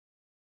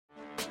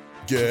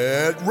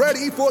Get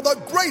ready for the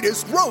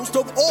greatest roast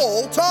of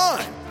all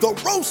time, the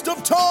Roast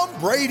of Tom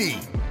Brady,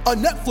 a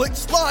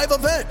Netflix live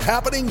event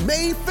happening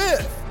May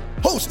 5th.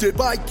 Hosted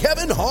by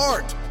Kevin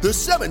Hart, the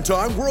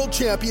 7-time world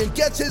champion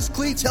gets his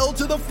cleats held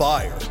to the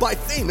fire by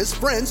famous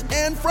friends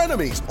and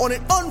frenemies on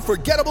an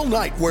unforgettable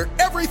night where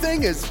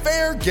everything is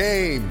fair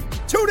game.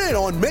 Tune in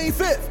on May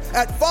 5th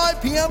at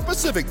 5 p.m.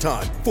 Pacific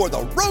time for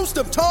the Roast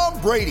of Tom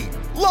Brady,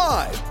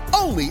 live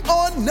only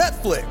on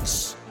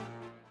Netflix.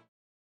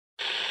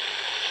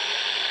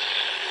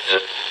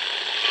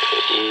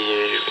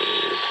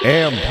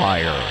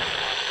 Empire.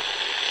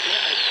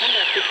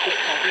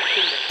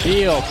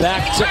 Heel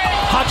back to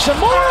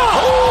Hachimura!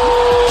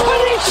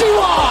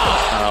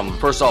 Konnichiwa!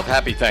 First off,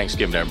 happy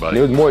Thanksgiving, everybody.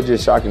 It was more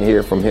just shocking to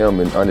hear from him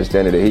and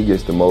understanding that he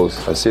gets the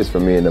most assists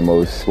from me and the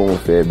most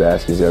spoon-fed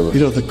baskets ever. You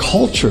know, the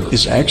culture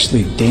is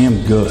actually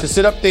damn good. To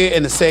sit up there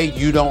and to say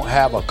you don't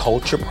have a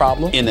culture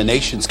problem in the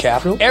nation's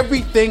capital,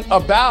 everything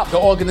about the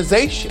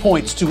organization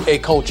points to a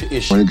culture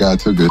issue. One guy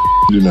took a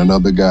in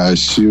another guy's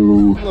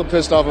shoe. I'm a little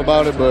pissed off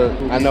about it, but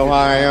I know how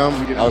I am.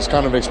 I was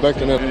kind of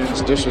expecting it.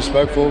 It's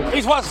disrespectful.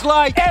 It was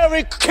like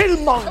Eric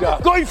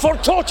Killmonger going for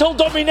total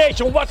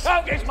domination. What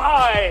tongue is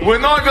mine? We're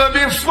not going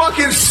to be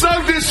fucking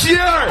sucked this year.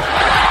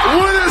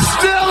 We're the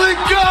Stanley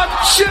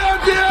Cup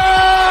champions!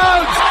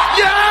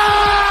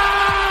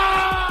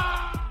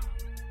 Yeah!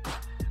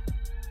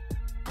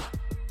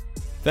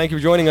 Thank you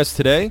for joining us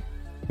today.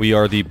 We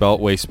are the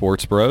Beltway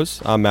Sports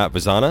Bros. I'm Matt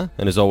Vazana,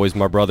 and as always,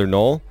 my brother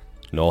Noel.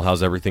 Noel,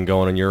 how's everything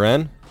going on your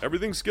end?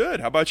 Everything's good.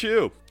 How about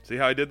you? See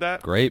how I did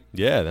that? Great.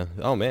 Yeah.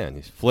 Oh, man.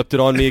 He flipped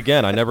it on me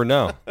again. I never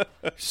know.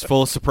 Just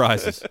full of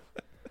surprises.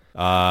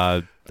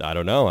 I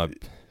don't know.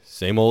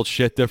 Same old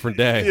shit, different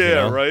day. Yeah, you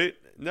know? Right?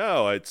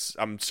 No,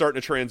 I'm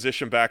starting to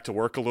transition back to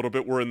work a little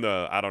bit. We're in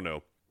the, I don't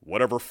know,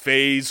 whatever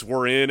phase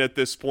we're in at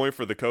this point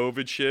for the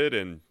COVID shit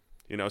and,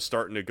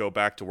 starting to go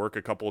back to work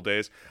a couple of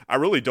days. I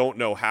really don't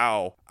know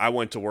how I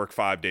went to work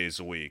 5 days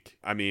a week.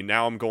 I mean,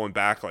 now I'm going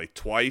back like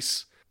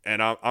twice. And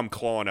I'm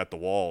clawing at the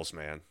walls,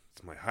 man.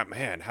 I'm like,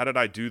 man, how did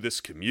I do this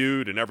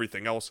commute and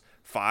everything else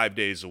 5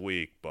 days a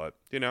week? But,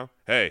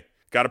 hey,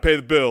 got to pay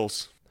the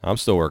bills. I'm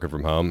still working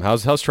from home.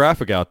 How's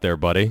traffic out there,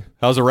 buddy?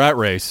 How's a rat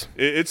race?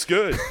 It's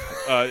good.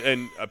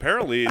 And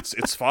apparently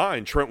it's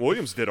fine. Trent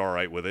Williams did all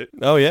right with it.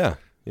 Oh, yeah.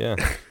 Yeah.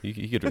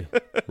 You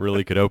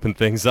could open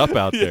things up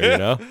out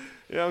there,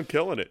 Yeah, I'm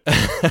killing it.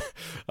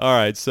 All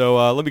right,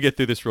 so let me get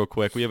through this real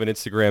quick. We have an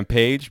Instagram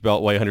page,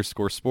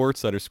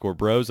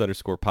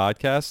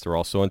 Beltway_sports_bros_podcast. We're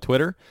also on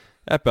Twitter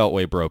at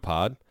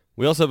BeltwayBroPod.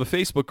 We also have a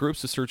Facebook group,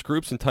 so search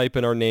groups and type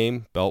in our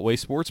name, Beltway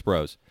Sports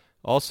Bros.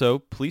 Also,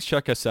 please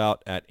check us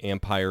out at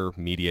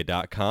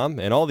EmpireMedia.com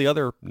and all the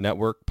other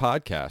network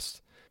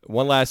podcasts.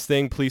 One last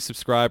thing, please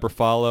subscribe or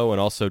follow and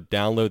also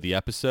download the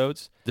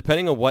episodes.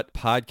 Depending on what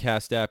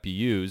podcast app you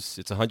use,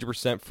 it's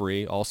 100%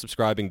 free. All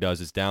subscribing does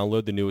is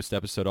download the newest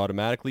episode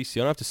automatically, so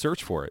you don't have to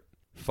search for it.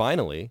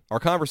 Finally, our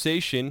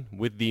conversation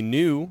with the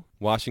new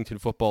Washington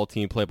football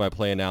team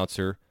play-by-play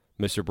announcer,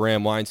 Mr.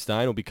 Bram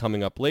Weinstein, will be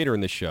coming up later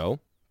in the show.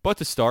 But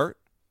to start,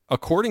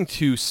 according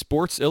to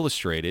Sports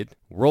Illustrated,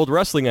 World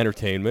Wrestling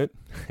Entertainment,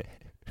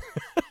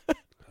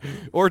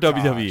 or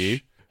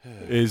WWE,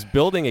 is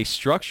building a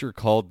structure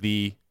called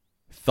the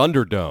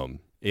Thunderdome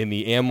in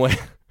the Amway.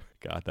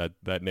 God,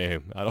 that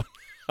name. I don't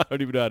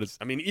even know how to.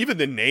 I mean, even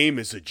the name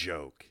is a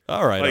joke.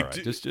 All right, all right.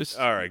 Just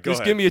all right. Go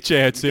just ahead. Give me a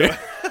chance here.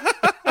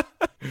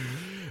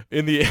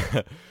 in the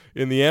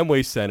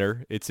Amway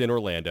Center, it's in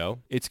Orlando.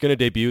 It's going to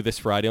debut this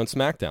Friday on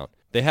SmackDown.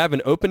 They have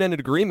an open-ended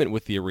agreement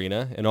with the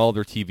arena and all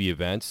their TV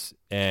events,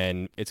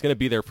 and it's going to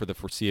be there for the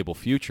foreseeable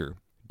future.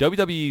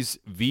 WWE's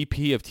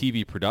VP of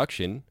TV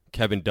production,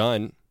 Kevin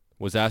Dunn,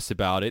 was asked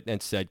about it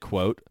and said,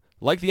 quote,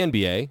 "Like the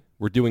NBA,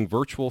 we're doing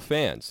virtual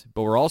fans,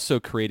 but we're also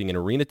creating an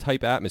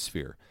arena-type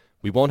atmosphere.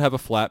 We won't have a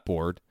flat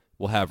board.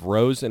 We'll have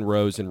rows and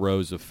rows and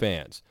rows of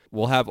fans.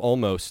 We'll have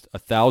almost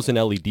 1,000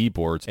 LED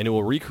boards, and it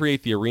will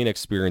recreate the arena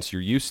experience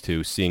you're used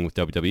to seeing with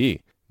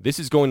WWE. This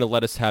is going to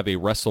let us have a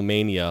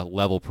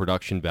WrestleMania-level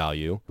production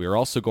value. We are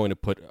also going to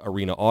put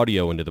arena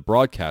audio into the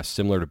broadcast,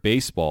 similar to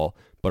baseball,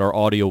 but our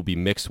audio will be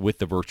mixed with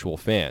the virtual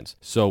fans.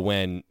 So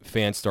when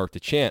fans start to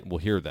chant, we'll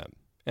hear them."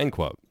 End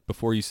quote.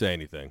 Before you say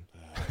anything.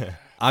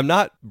 I'm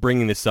not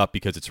bringing this up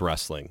because it's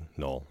wrestling,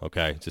 Noel,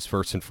 okay? Just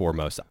first and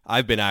foremost.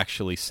 I've been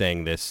actually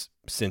saying this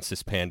since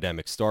this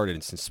pandemic started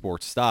and since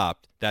sports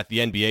stopped, that the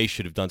NBA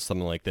should have done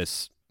something like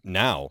this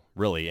now,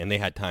 really, and they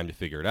had time to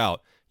figure it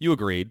out. You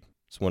agreed.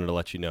 Just wanted to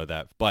let you know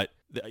that. But,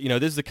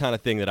 this is the kind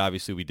of thing that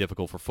obviously would be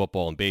difficult for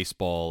football and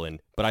baseball,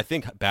 but I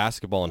think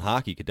basketball and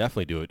hockey could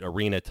definitely do it,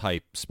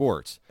 arena-type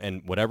sports.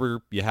 And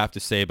whatever you have to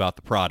say about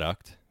the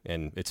product,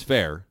 and it's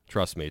fair,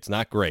 trust me, it's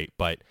not great,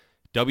 but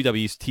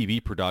WWE's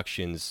TV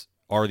productions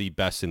are the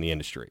best in the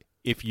industry.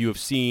 If you have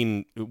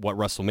seen what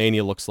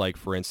WrestleMania looks like,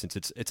 for instance,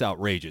 it's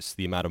outrageous,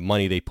 the amount of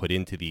money they put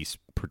into these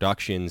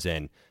productions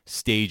and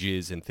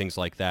stages and things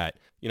like that.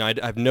 I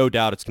have no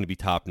doubt it's going to be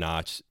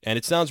top-notch, and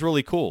it sounds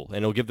really cool, and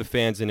it'll give the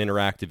fans an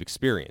interactive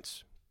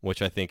experience,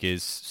 which I think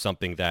is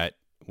something that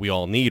we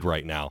all need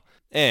right now.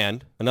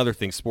 And another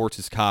thing, sports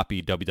has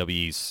copied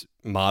WWE's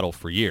model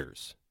for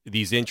years.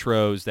 These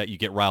intros that you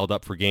get riled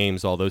up for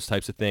games, all those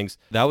types of things,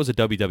 that was a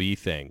WWE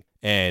thing.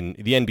 And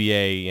the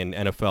NBA and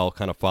NFL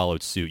kind of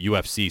followed suit,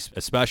 UFC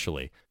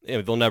especially.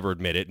 They'll never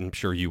admit it, and I'm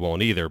sure you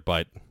won't either,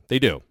 but they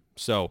do.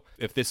 So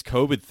if this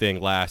COVID thing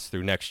lasts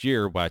through next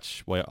year,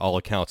 which by all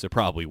accounts it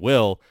probably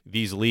will,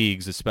 these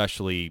leagues,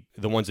 especially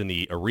the ones in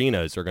the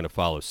arenas, are going to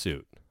follow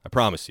suit. I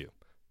promise you.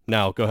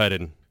 Now, go ahead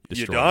and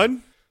destroy. You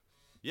done?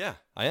 Yeah,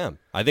 I am.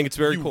 I think it's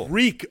very cool. You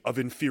reek of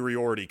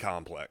inferiority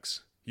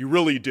complex. You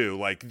really do.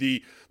 Like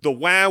the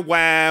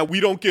wah, we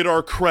don't get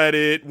our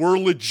credit, we're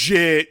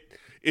legit.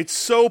 It's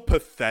so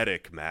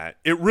pathetic, Matt.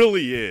 It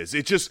really is.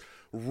 It just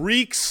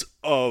reeks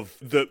of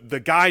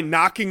the guy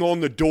knocking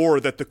on the door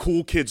that the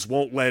cool kids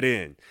won't let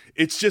in.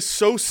 It's just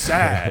so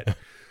sad.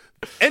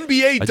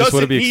 NBA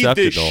doesn't need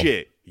this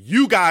shit.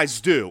 You guys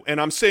do. And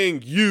I'm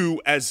saying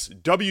you as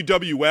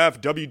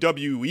WWF,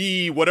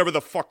 WWE, whatever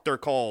the fuck they're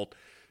called.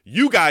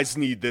 You guys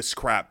need this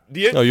crap.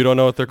 No, you don't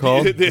know what they're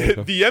called?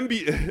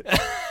 The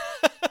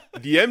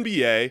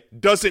NBA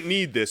doesn't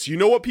need this. You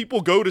know what people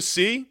go to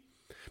see?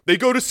 They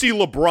go to see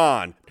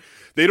LeBron.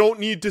 They don't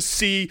need to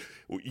see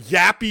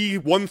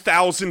yappy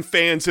 1,000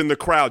 fans in the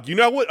crowd. You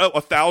know what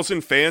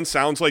 1,000 fans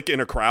sounds like in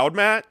a crowd,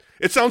 Matt?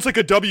 It sounds like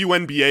a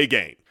WNBA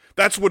game.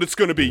 That's what it's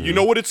going to be. You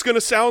know what it's going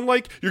to sound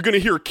like? You're going to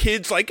hear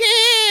kids like,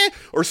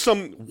 or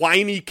some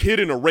whiny kid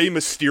in a Rey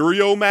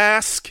Mysterio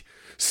mask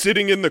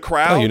sitting in the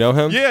crowd. Oh, you know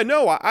him? Yeah,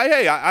 no,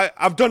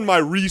 I've done my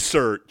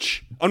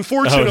research.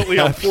 Unfortunately,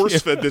 I'm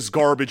force-fed this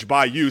garbage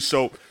by you,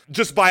 so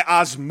just by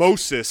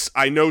osmosis,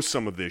 I know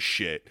some of this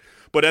shit.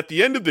 But at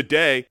the end of the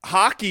day,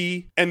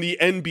 hockey and the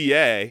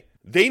NBA,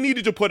 they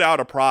needed to put out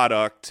a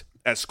product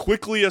as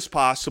quickly as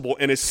possible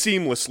and as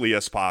seamlessly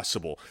as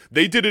possible.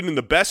 They did it in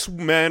the best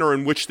manner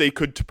in which they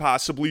could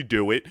possibly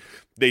do it.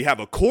 They have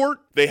a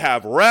court, they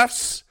have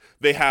refs,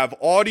 they have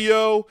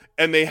audio,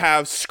 and they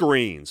have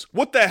screens.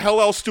 What the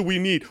hell else do we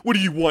need? What do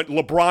you want,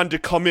 LeBron to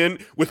come in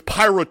with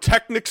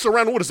pyrotechnics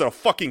around? What is it, a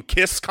fucking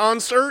Kiss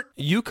concert?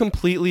 You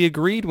completely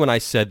agreed when I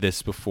said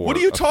this before. What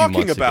are you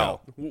talking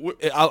about?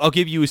 I'll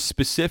give you a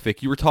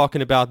specific. You were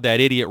talking about that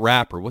idiot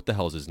rapper. What the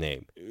hell's his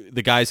name?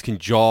 The guys can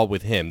jaw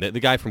with him. The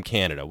guy from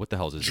Canada. What the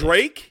hell's his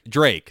Drake? name?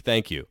 Drake,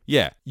 thank you.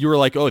 Yeah. You were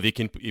like, oh, they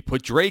can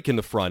put Drake in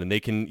the front and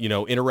they can,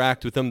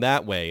 interact with him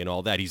that way and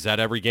all that. He's at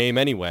every game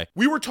anyway.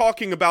 We were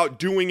talking about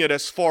doing it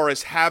as far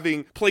as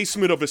having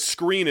placement of a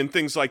screen and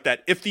things like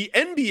that. If the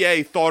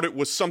NBA thought it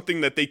was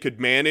something that they could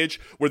manage,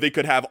 where they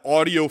could have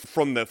audio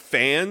from the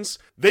fans,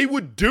 they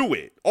would do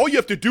it. All you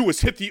have to do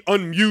is hit the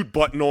unmute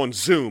button on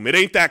Zoom. It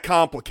ain't that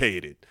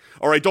complicated.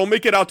 All right, don't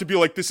make it out to be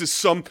like this is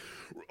some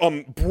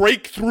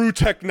breakthrough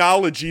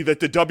technology that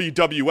the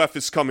WWF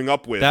is coming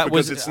up with,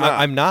 it's not.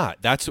 I'm not.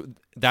 That's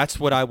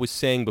what I was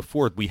saying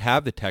before. We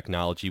have the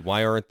technology.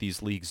 Why aren't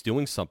these leagues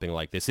doing something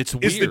like this? It's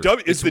weird.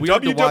 Is the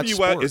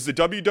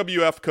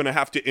WWF going to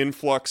have to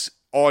influx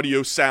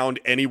audio sound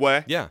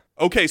anyway? Yeah.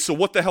 Okay, so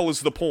what the hell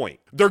is the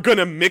point? They're going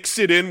to mix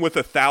it in with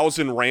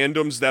 1,000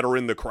 randoms that are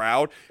in the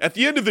crowd? At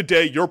the end of the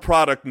day, your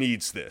product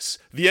needs this.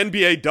 The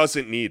NBA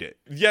doesn't need it.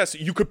 Yes,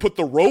 you could put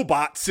the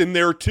robots in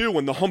there too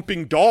and the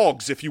humping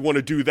dogs if you want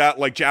to do that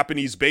like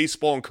Japanese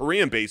baseball and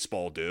Korean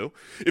baseball do.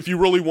 If you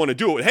really want to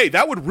do it. Hey,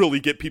 that would really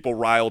get people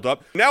riled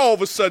up. Now all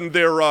of a sudden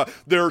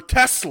they're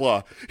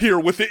Tesla here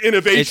with the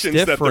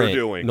innovations that they're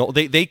doing. No,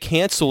 they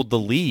canceled the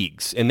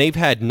leagues and they've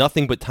had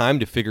nothing but time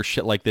to figure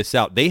shit like this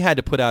out. They had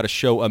to put out a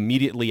show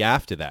immediately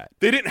after that.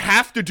 They didn't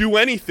have to do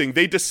anything.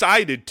 They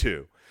decided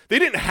to. They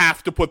didn't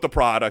have to put the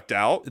product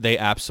out. They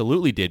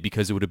absolutely did,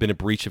 because it would have been a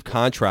breach of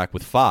contract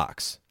with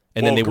Fox.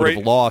 And then they would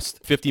have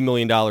lost $50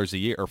 million a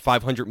year or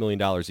 $500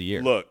 million a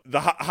year. Look,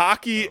 the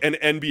hockey and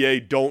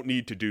NBA don't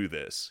need to do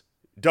this.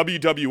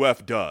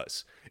 WWF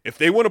does. If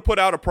they want to put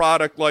out a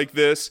product like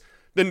this,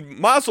 then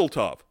mazel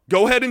tov.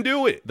 Go ahead and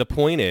do it. The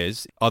point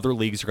is, other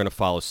leagues are going to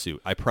follow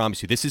suit. I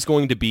promise you. This is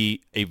going to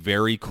be a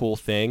very cool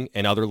thing,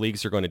 and other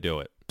leagues are going to do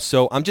it.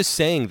 So I'm just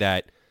saying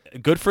that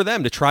good for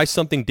them to try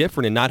something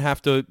different and not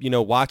have to,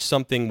 watch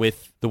something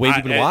with the way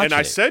we've been watching it. And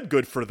I said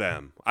good for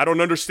them. I don't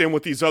understand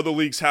what these other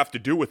leagues have to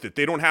do with it.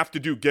 They don't have to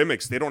do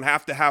gimmicks. They don't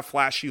have to have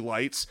flashy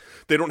lights.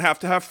 They don't have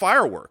to have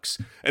fireworks.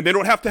 And they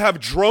don't have to have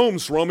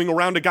drones roaming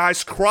around a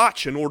guy's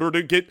crotch in order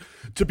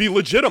to be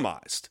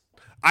legitimized.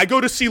 I go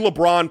to see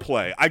LeBron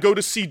play. I go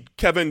to see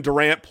Kevin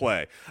Durant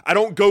play. I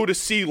don't go to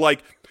see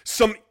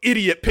some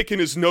idiot picking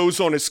his nose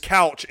on his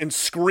couch and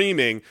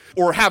screaming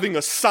or having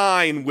a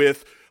sign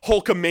with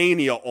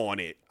Hulkamania on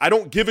it. I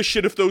don't give a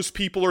shit if those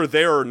people are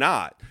there or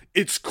not.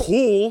 It's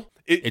cool.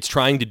 It's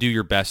trying to do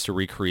your best to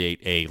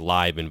recreate a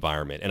live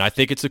environment, and I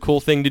think it's a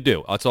cool thing to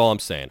do. That's all I'm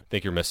saying. I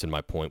think you're missing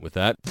my point with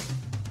that.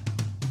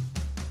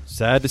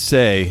 Sad to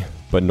say,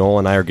 but Noel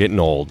and I are getting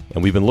old,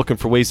 and we've been looking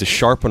for ways to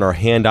sharpen our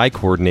hand-eye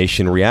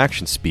coordination and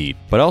reaction speed,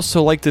 but I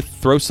also like to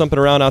throw something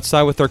around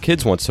outside with our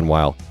kids once in a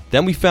while.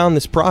 Then we found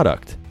this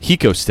product,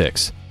 Hiko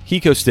Sticks.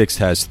 Hiko Sticks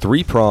has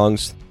 3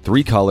 prongs,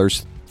 3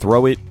 colors,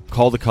 throw it,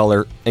 call the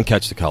color, and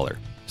catch the color.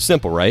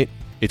 Simple, right?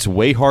 It's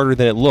way harder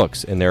than it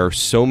looks, and there are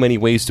so many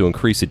ways to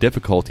increase the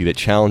difficulty that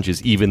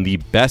challenges even the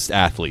best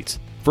athletes.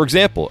 For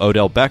example,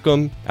 Odell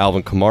Beckham,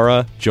 Alvin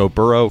Kamara, Joe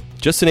Burrow,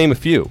 just to name a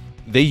few.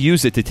 They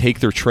use it to take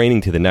their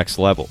training to the next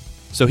level.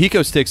 So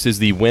HecoSticks is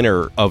the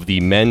winner of the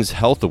Men's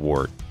Health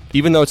Award.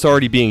 Even though it's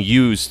already being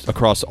used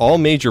across all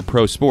major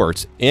pro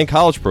sports and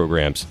college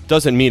programs,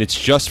 doesn't mean it's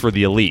just for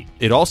the elite.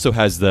 It also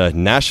has the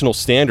national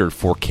standard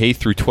for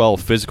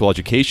K-12 physical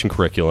education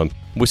curriculum.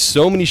 With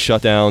so many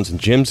shutdowns and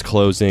gyms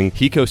closing,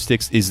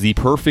 HecoSticks is the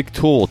perfect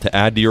tool to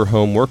add to your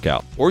home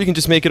workout. Or you can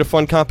just make it a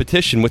fun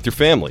competition with your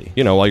family,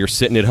 while you're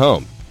sitting at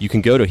home. You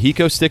can go to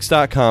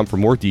HecoSticks.com for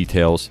more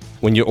details.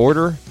 When you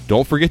order,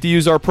 don't forget to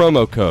use our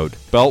promo code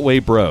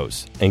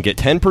BeltwayBros and get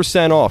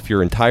 10% off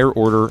your entire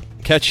order.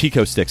 Catch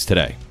HecoSticks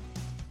today.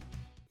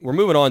 We're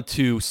moving on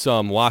to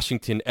some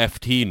Washington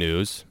FT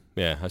news.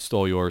 Yeah, I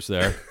stole yours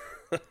there.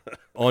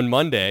 On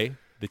Monday,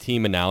 the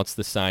team announced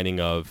the signing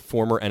of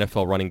former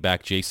NFL running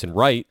back Jason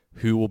Wright,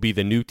 who will be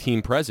the new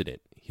team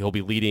president. He'll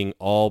be leading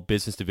all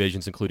business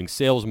divisions, including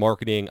sales,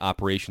 marketing,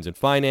 operations, and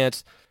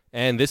finance.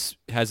 And this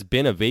has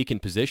been a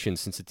vacant position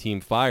since the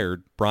team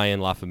fired Brian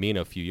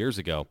Lafemina a few years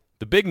ago.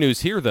 The big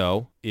news here,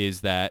 though,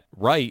 is that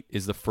Wright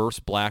is the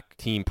first black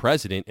team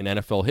president in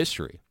NFL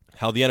history.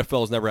 How the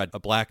NFL has never had a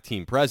black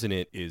team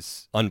president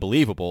is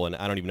unbelievable, and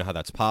I don't even know how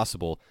that's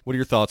possible. What are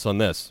your thoughts on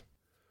this?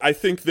 I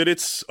think that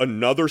it's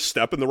another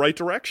step in the right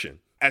direction.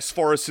 As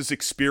far as his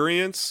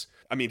experience,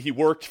 he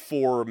worked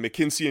for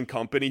McKinsey &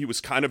 Company. He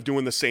was kind of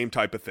doing the same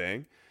type of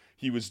thing.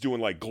 He was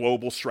doing like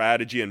global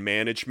strategy and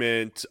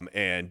management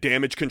and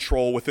damage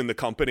control within the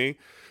company.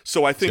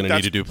 So I think he's going to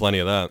need to do plenty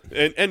of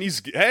that. And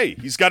he's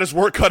got his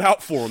work cut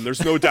out for him.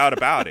 There's no doubt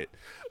about it.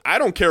 I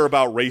don't care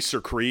about race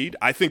or creed.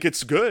 I think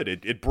it's good.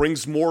 It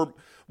brings more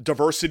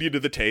diversity to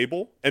the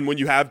table. And when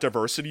you have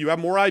diversity, you have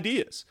more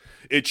ideas.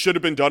 It should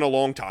have been done a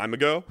long time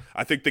ago.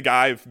 I think the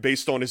guy,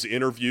 based on his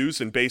interviews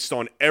and based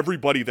on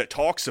everybody that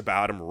talks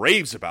about him,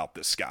 raves about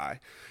this guy.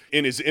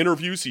 In his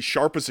interviews, he's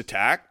sharp as a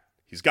tack.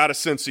 He's got a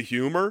sense of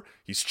humor.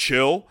 He's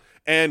chill.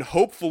 And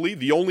hopefully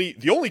the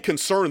only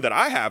concern that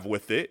I have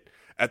with it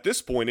at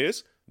this point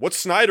is, what's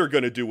Snyder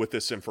going to do with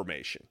this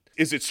information?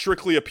 Is it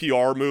strictly a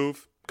PR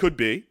move? Could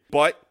be.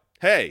 But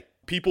hey,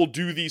 people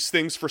do these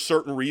things for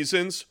certain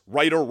reasons.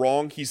 Right or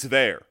wrong, he's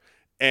there.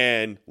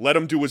 And let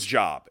him do his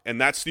job. And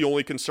that's the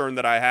only concern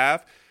that I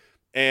have.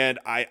 And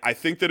I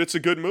think that it's a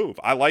good move.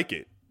 I like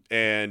it.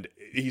 And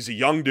he's a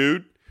young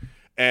dude.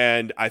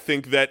 And I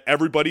think that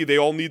they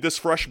all need this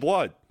fresh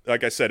blood.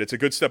 Like I said, it's a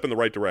good step in the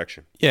right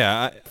direction.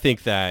 Yeah, I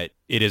think that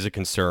it is a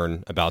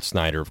concern about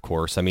Snyder, of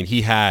course.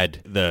 He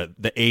had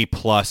the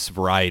A-plus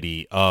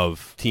variety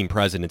of team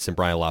presidents in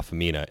Brian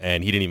Lafemina,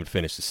 and he didn't even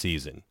finish the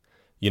season.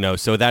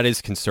 So that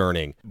is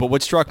concerning. But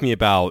what struck me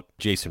about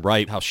Jason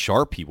Wright, how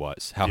sharp he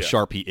was,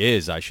 sharp he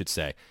is, I should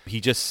say.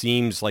 He just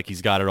seems like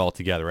he's got it all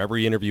together.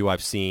 Every interview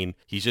I've seen,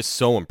 he's just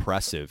so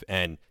impressive.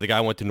 And the guy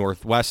went to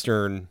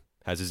Northwestern,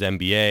 has his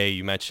MBA.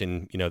 You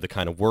mentioned, the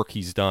kind of work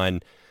he's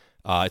done.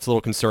 It's a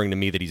little concerning to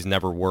me that he's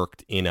never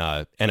worked in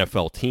a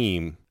NFL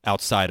team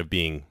outside of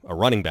being a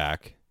running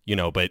back,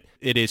 but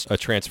it is a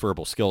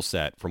transferable skill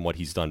set from what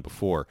he's done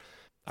before.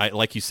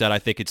 Like you said, I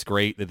think it's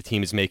great that the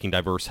team is making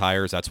diverse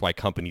hires. That's why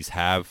companies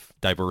have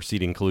diversity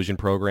and inclusion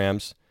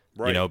programs,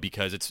 right.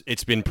 Because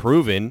it's been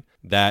proven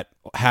that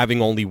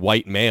having only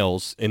white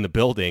males in the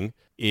building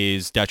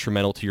is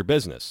detrimental to your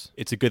business.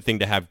 It's a good thing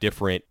to have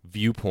different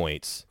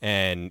viewpoints,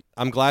 and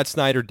I'm glad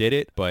Snyder did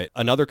it, but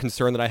another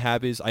concern that I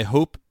have is I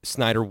hope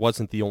Snyder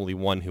wasn't the only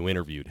one who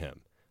interviewed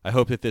him. I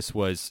hope that this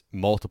was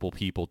multiple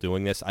people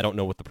doing this. I don't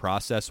know what the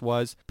process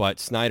was, but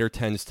Snyder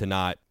tends to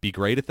not be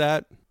great at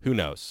that. Who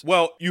knows?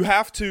 Well, you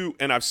have to,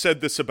 and I've said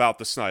this about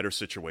the Snyder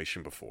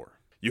situation before,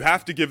 you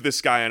have to give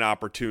this guy an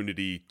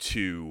opportunity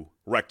to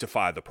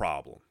rectify the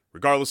problem.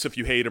 Regardless if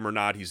you hate him or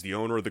not, he's the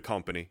owner of the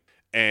company,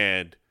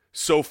 and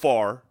so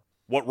far,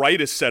 what Wright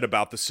has said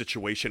about the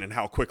situation and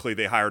how quickly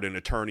they hired an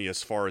attorney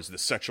as far as the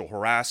sexual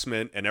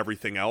harassment and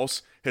everything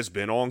else has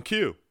been on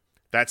cue.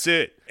 That's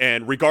it.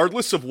 And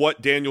regardless of what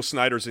Daniel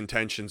Snyder's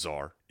intentions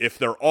are, if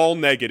they're all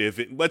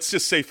negative, let's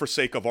just say for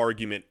sake of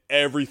argument,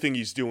 everything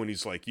he's doing,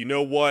 he's like, you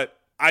know what?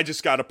 I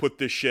just got to put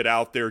this shit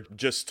out there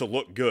just to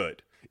look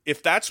good.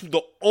 If that's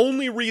the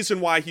only reason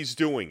why he's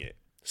doing it,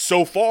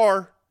 so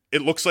far,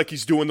 it looks like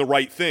he's doing the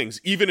right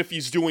things, even if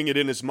he's doing it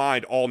in his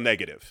mind all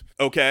negative,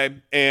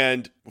 okay?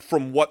 And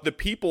from what the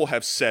people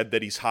have said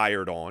that he's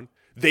hired on,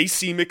 they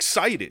seem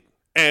excited.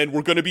 And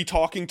we're going to be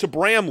talking to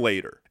Bram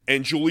later,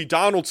 and Julie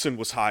Donaldson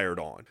was hired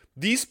on.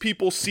 These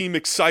people seem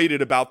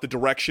excited about the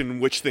direction in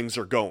which things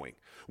are going.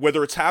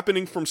 Whether it's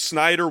happening from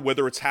Snyder,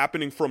 whether it's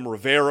happening from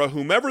Rivera,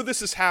 whomever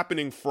this is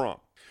happening from,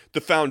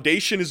 the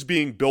foundation is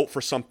being built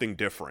for something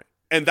different.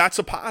 And that's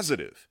a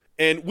positive.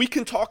 And we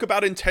can talk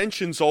about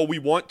intentions all we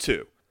want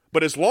to.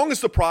 But as long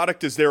as the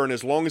product is there and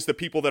as long as the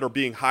people that are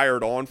being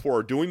hired on for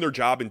are doing their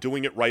job and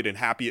doing it right and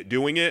happy at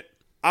doing it,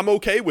 I'm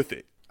okay with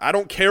it. I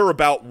don't care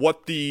about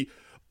what the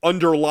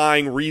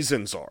underlying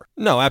reasons are.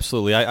 No,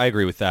 absolutely. I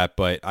agree with that,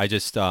 but I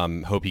just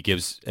hope he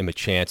gives him a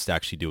chance to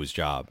actually do his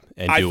job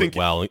and do it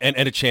well and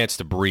a chance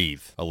to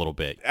breathe a little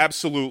bit.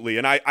 Absolutely.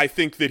 And I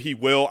think that he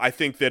will. I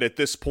think that at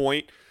this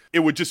point, it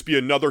would just be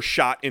another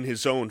shot in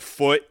his own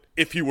foot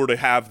if he were to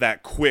have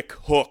that quick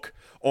hook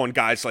on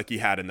guys like he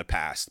had in the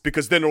past.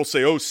 Because then it'll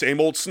say, oh,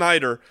 same old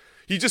Snyder.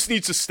 He just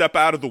needs to step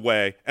out of the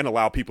way and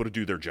allow people to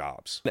do their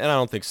jobs. And I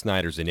don't think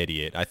Snyder's an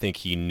idiot. I think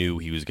he knew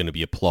he was going to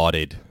be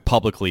applauded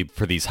publicly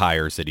for these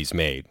hires that he's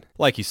made.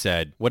 Like he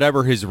said,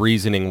 whatever his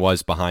reasoning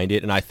was behind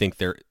it, and I think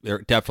there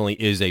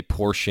definitely is a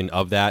portion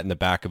of that in the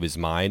back of his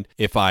mind.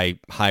 If I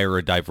hire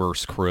a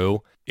diverse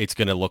crew, it's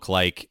going to look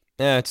like,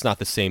 it's not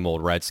the same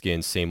old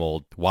Redskins, same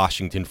old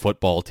Washington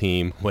football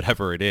team,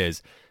 whatever it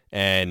is.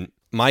 And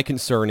my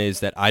concern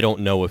is that I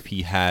don't know if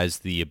he has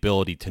the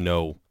ability to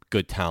know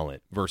good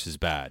talent versus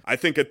bad. I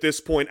think at this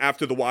point,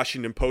 after the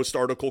Washington Post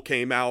article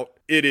came out,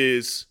 it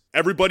is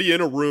everybody in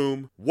a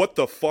room. What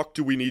the fuck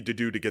do we need to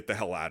do to get the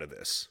hell out of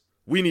this?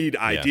 We need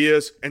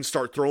ideas and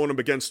start throwing them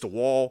against a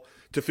wall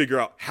to figure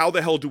out how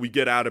the hell do we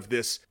get out of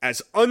this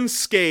as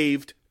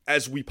unscathed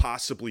as we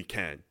possibly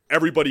can.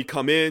 Everybody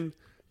come in.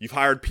 You've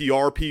hired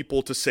PR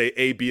people to say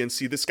A, B, and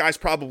C. This guy's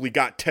probably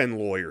got 10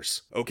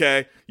 lawyers,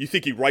 okay? You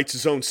think he writes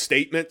his own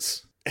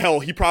statements? Hell,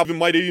 he probably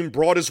might have even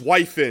brought his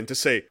wife in to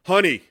say,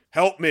 honey,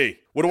 help me.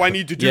 What do I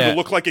need to do to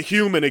look like a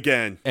human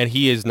again? And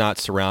he has not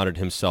surrounded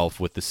himself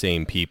with the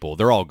same people.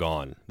 They're all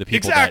gone. The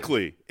people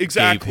exactly.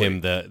 gave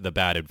him the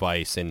bad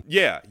advice. And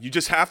yeah, you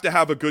just have to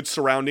have a good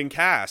surrounding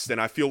cast. And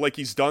I feel like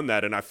he's done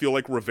that. And I feel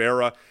like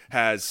Rivera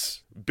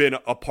has been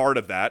a part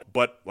of that.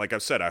 But like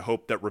I've said, I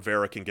hope that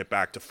Rivera can get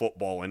back to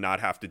football and not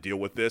have to deal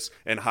with this.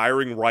 And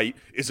hiring Wright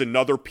is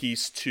another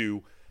piece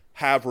to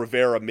have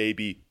Rivera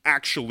maybe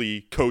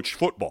actually coach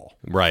football.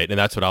 Right, and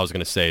that's what I was going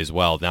to say as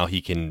well. Now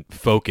he can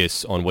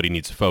focus on what he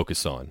needs to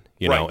focus on,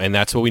 you know, and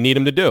that's what we need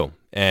him to do.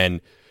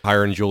 And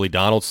hiring Julie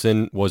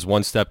Donaldson was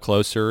one step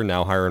closer.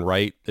 Now hiring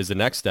Wright is the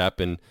next step,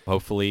 and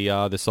hopefully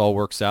this all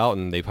works out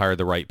and they've hired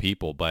the right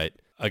people. But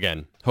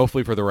again,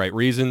 hopefully for the right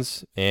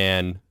reasons,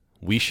 and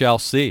we shall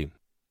see.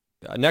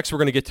 Next, we're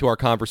going to get to our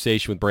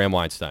conversation with Bram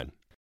Weinstein.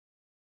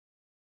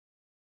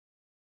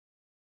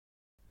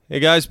 Hey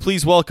guys,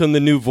 please welcome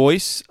the new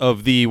voice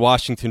of the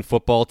Washington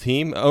football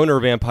team, owner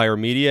of Empire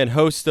Media, and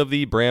host of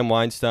the Bram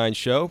Weinstein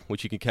Show,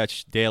 which you can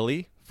catch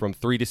daily from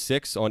 3 to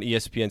 6 on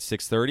ESPN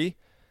 630.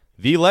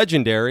 The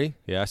legendary,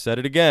 I said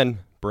it again,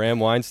 Bram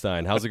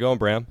Weinstein. How's it going,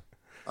 Bram?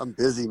 I'm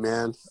busy,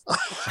 man.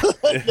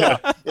 Yeah,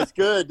 it's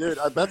good, dude.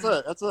 That's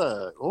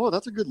a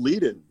good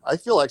lead-in. I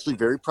feel actually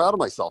very proud of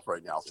myself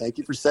right now. Thank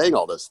you for saying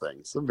all those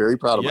things. I'm very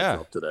proud of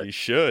myself today. You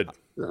should.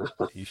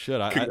 You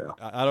should. I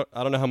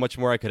don't know how much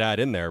more I could add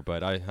in there,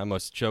 but I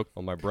must choke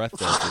on my breath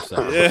there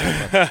for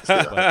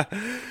a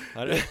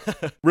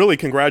second. Really,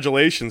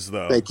 congratulations,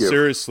 though. Thank you.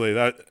 Seriously,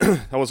 that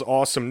was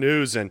awesome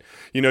news. And,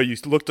 you know, you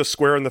looked us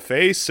square in the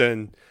face,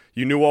 and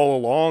you knew all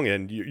along,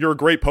 and you're a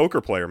great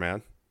poker player,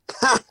 man.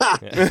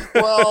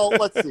 Well,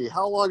 let's see.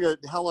 How long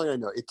I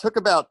know? It took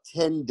about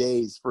 10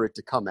 days for it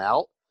to come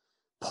out,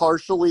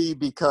 partially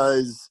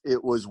because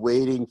it was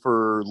waiting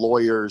for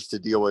lawyers to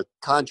deal with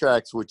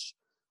contracts, which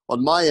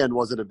on my end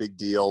wasn't a big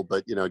deal,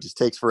 but, you know, it just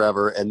takes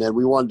forever. And then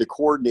we wanted to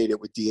coordinate it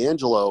with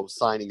D'Angelo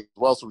signing as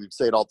well, so we'd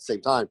say it all at the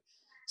same time.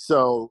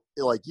 So,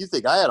 like, you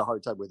think I had a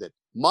hard time with it.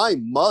 My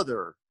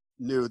mother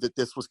knew that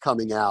this was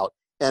coming out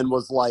and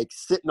was, like,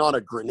 sitting on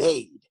a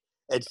grenade.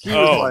 And she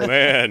was like,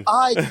 man.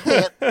 I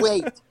can't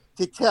wait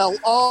to tell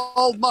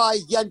all my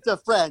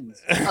Yenta friends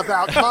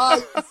about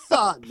my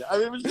son. I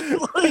mean, it was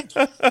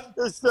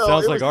just like,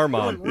 sounds like our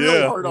mom. It was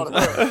really hard on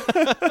her.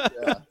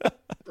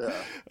 Yeah.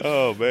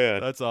 Oh,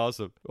 man. That's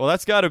awesome. Well,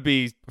 that's got to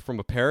be, from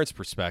a parent's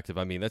perspective,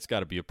 I mean, that's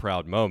got to be a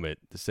proud moment,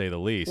 to say the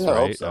least, right? I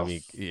hope so. I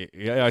mean,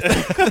 I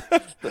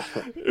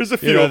think there's a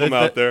few of them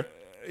out there.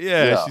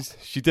 Yeah.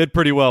 She did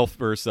pretty well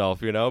for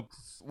herself, you know.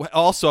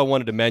 Also, I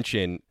wanted to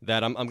mention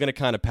that I'm going to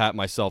kind of pat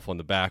myself on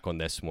the back on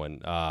this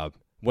one.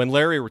 When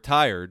Larry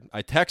retired,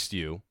 I text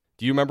you.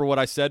 Do you remember what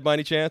I said by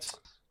any chance?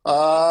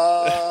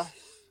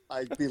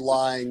 I'd be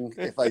lying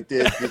if I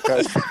did,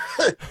 because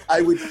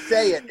I would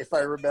say it if I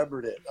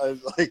remembered it. I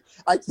was like,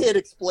 I can't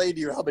explain to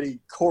you how many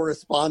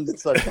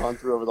correspondence I've gone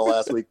through over the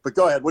last week. But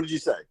go ahead. What did you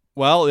say?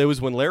 Well, it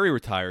was when Larry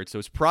retired, so it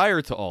was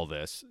prior to all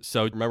this.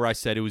 So remember I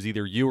said it was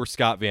either you or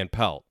Scott Van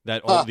Pelt,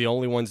 the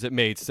only ones that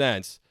made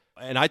sense.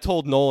 And I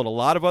told Nolan, a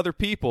lot of other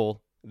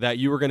people, that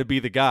you were going to be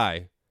the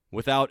guy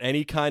without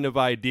any kind of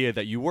idea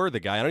that you were the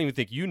guy. I don't even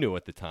think you knew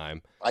at the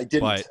time. I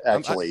didn't,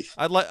 actually.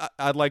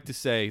 I'd like to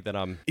say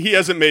that He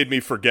hasn't made me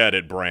forget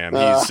it, Bram.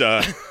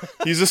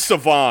 He's a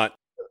savant.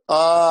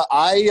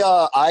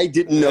 I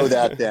didn't know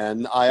that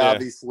then. I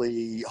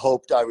obviously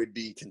hoped I would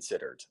be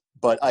considered,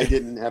 but I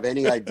didn't have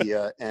any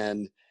idea.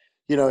 And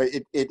you know,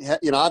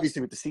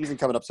 obviously with the season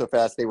coming up so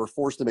fast, they were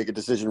forced to make a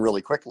decision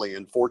really quickly.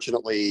 And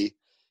fortunately,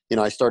 you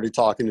know, I started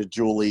talking to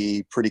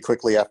Julie pretty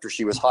quickly after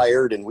she was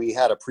hired, and we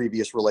had a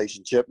previous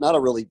relationship, not a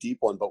really deep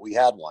one, but we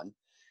had one.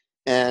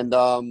 And,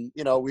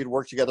 you know, we'd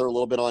worked together a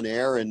little bit on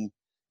air, and,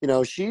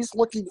 she's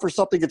looking for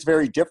something that's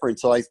very different.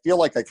 So I feel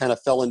like I kind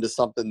of fell into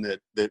something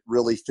that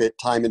really fit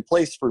time and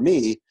place for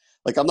me.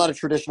 Like, I'm not a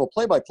traditional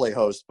play-by-play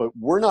host, but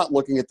we're not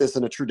looking at this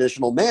in a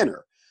traditional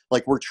manner.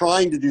 Like, we're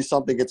trying to do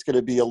something that's going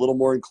to be a little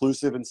more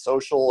inclusive and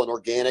social and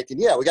organic. And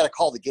yeah, we got to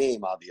call the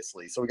game,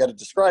 obviously. So we got to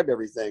describe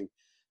everything.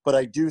 But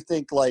I do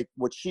think, like,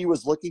 what she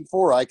was looking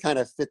for, I kind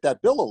of fit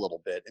that bill a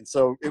little bit. And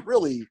so it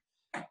really,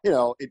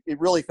 it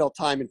really felt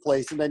time and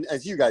place. And then,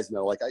 as you guys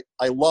know, like,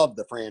 I love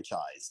the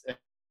franchise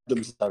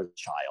since I was a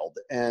child.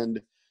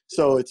 And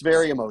so it's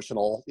very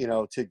emotional,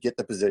 to get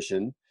the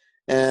position.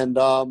 And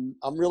I'm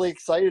really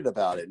excited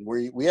about it. And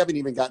we haven't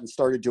even gotten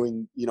started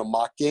doing,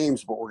 mock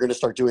games, but we're going to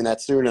start doing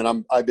that soon.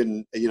 And I've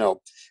been, it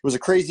was a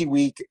crazy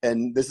week,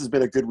 and this has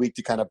been a good week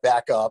to kind of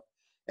back up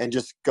and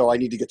just go, I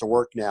need to get to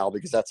work now,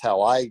 because that's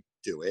how I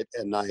do it.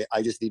 And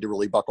I just need to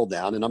really buckle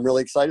down, and I'm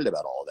really excited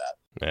about all of that.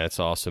 That's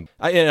awesome.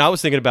 I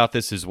was thinking about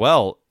this as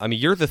well. I mean,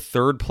 you're the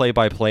third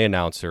play-by-play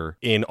announcer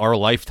in our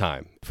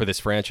lifetime for this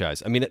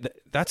franchise. I mean,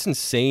 that's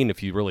insane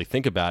if you really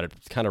think about it,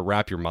 kind of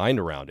wrap your mind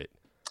around it.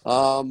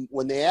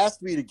 When they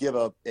asked me to give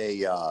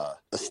a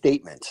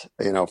statement,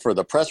 for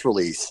the press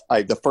release,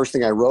 the first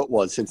thing I wrote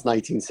was, since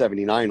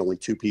 1979, only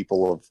 2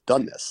 people have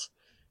done this.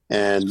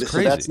 And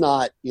so that's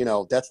not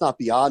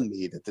beyond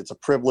me. That it's a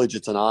privilege,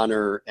 it's an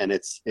honor, and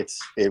it's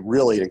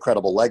really an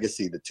incredible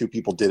legacy that 2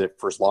 people did it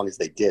for as long as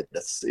they did.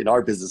 That's, in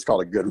our business,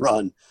 called a good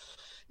run.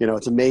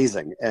 It's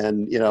amazing.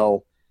 And,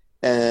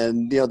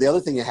 the other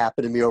thing that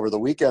happened to me over the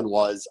weekend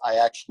was I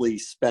actually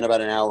spent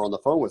about an hour on the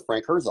phone with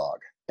Frank Herzog.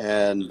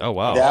 And oh,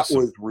 wow, that awesome.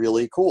 was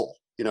really cool,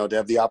 to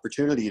have the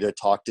opportunity to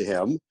talk to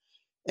him.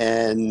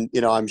 And,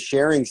 I'm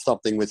sharing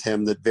something with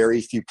him that very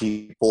few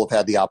people have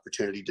had the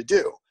opportunity to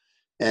do.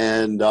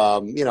 And,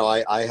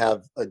 I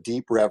have a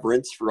deep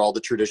reverence for all the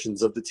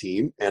traditions of the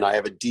team, and I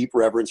have a deep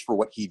reverence for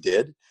what he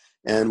did.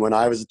 And when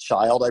I was a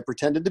child, I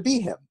pretended to be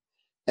him.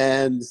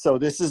 And so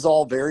this is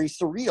all very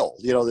surreal,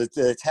 that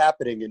it's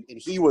happening. And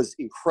he was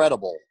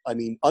incredible. I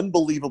mean,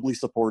 unbelievably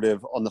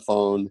supportive on the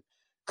phone.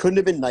 Couldn't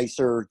have been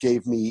nicer,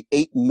 gave me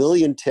 8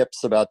 million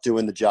tips about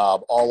doing the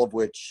job, all of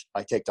which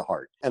I take to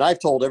heart. And I've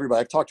told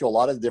everybody, I've talked to a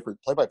lot of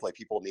different play-by-play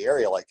people in the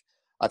area. Like,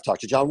 I've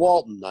talked to John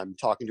Walton. I'm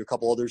talking to a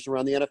couple others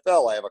around the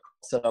NFL. I have a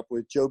call set up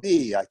with Joe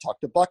B. I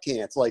talked to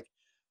Buckhantz. Like,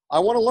 I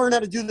want to learn how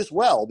to do this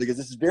well, because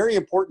this is very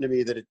important to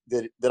me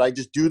that I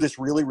just do this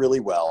really, really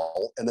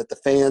well, and that the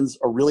fans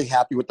are really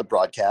happy with the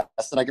broadcast.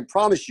 And I can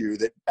promise you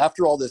that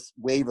after all this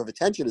wave of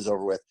attention is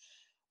over with,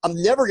 I'm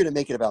never going to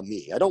make it about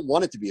me. I don't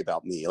want it to be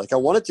about me. Like, I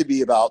want it to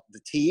be about the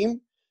team,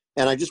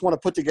 and I just want to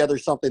put together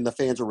something the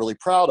fans are really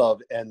proud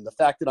of. And the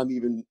fact that I'm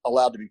even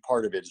allowed to be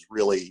part of it is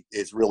really,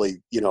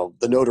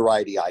 the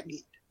notoriety I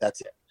need.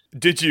 That's it.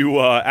 Did you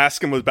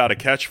ask him about a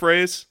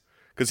catchphrase?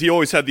 Because he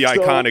always had the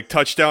iconic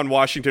touchdown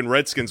Washington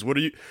Redskins.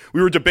 We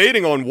were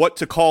debating on what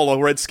to call a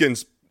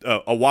Redskins,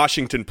 a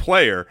Washington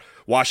player,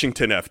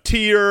 Washington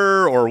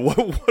F-tier, or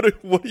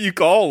what do you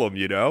call them,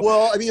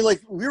 Well, I mean,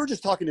 like, we were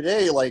just talking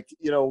today, like,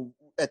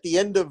 at the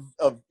end of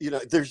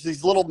there's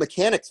these little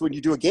mechanics when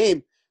you do a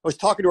game. I was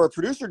talking to our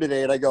producer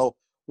today, and I go,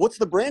 what's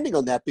the branding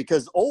on that?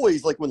 Because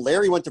always, like, when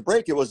Larry went to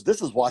break, it was,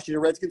 this is Washington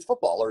Redskins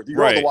football, or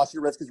you're on the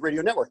Washington Redskins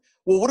radio network.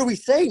 Well, what are we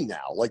saying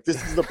now? Like,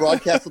 this is the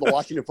broadcast of the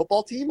Washington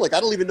football team? Like, I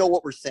don't even know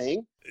what we're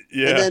saying.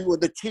 Yeah. And then with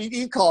the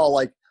TV call,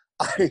 like,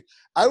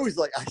 I was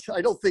like,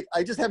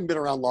 I just haven't been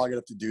around long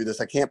enough to do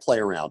this. I can't play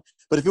around.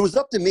 But if it was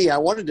up to me, I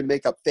wanted to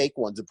make up fake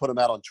ones and put them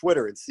out on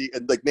Twitter and see,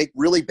 and like, make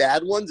really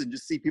bad ones and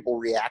just see people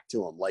react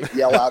to them. Like,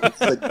 yell out,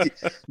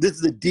 this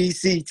is a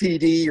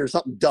DCTD or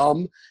something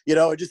dumb,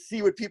 and just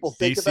see what people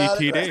think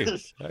about it.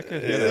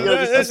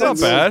 DCTD. That's not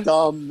bad.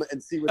 Dumb,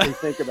 and see what they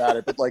think about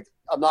it. But, like,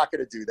 I'm not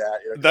going to do that.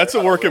 That's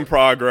a work in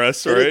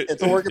progress, right?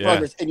 It's a work in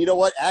progress. And you know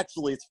what?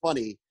 Actually, it's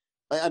funny.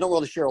 I don't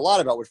want to share a lot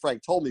about what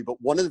Frank told me, but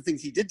one of the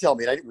things he did tell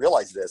me, and I didn't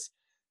realize this,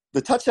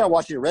 the touchdown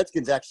Washington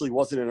Redskins actually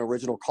wasn't an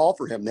original call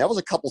for him. That was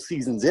a couple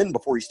seasons in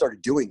before he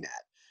started doing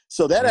that.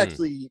 So that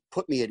actually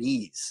put me at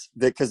ease,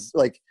 because,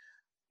 like,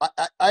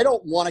 I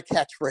don't want a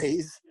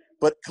catchphrase,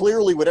 but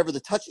clearly whatever the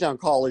touchdown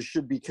call is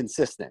should be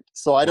consistent.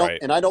 So I don't,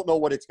 and I don't know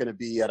what it's going to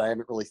be yet. I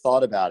haven't really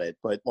thought about it,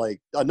 but,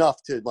 like,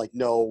 enough to, like,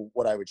 know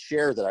what I would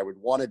share that I would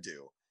want to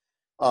do.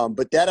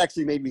 But that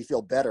actually made me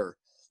feel better.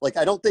 Like,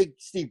 I don't think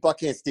Steve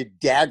Buckhantz did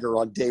dagger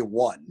on day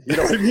one. You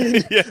know what I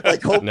mean?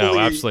 Like, hopefully, no,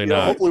 absolutely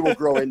not. Hopefully we'll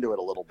grow into it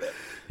a little bit.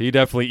 He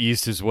definitely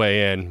eased his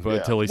way in, but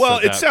until he well,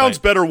 said it sounds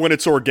better when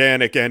it's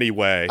organic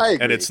anyway, I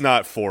agree. And it's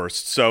not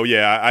forced. So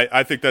yeah,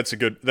 I think that's a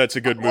good move.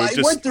 Well,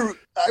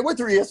 I went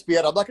through ESPN.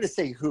 I'm not going to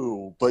say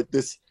who, but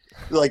this.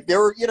 Like, there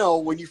were,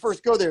 when you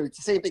first go there, it's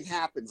the same thing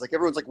happens. Like,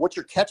 everyone's like, what's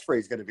your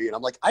catchphrase going to be? And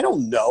I'm like, I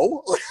don't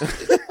know.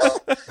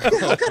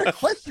 What kind of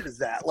question is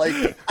that?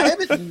 Like, I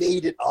haven't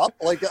made it up.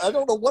 Like, I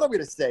don't know what I'm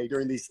going to say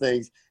during these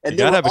things. And you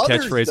got to have a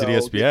catchphrase at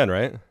ESPN,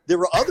 right? there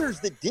were others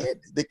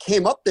that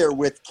came up there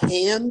with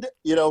canned,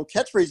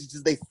 catchphrases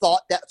because they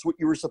thought that's what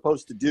you were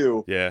supposed to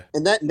do. Yeah.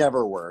 And that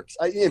never works.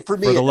 And for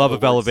me, For the love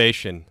of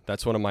elevation,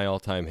 that's one of my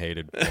all-time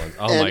hated ones.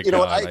 Oh, my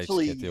God, I just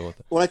can't deal with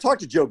it. When I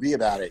talked to Joe B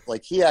about it,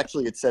 like, he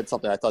actually had said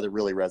something I thought that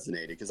really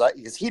resonated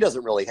because he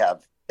doesn't really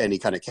have any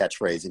kind of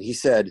catchphrase. And he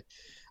said,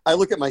 I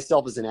look at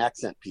myself as an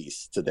accent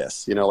piece to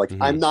this,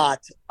 I'm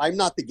not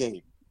the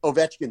game.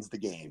 Ovechkin's the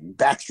game.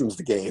 Backstrom's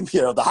the game.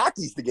 The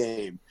hockey's the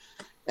game.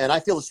 And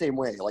I feel the same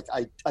way. Like,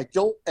 I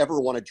don't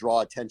ever want to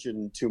draw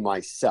attention to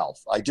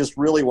myself. I just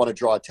really want to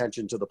draw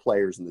attention to the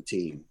players and the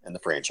team and the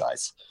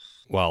franchise.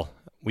 Well,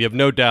 we have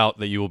no doubt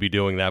that you will be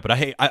doing that.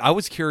 But I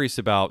was curious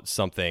about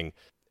something.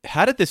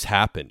 How did this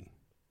happen?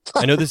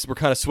 I know we're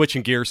kind of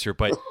switching gears here,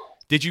 but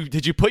did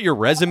you put your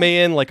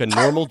resume in like a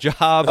normal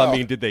job? I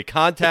mean, did they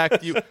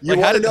contact you?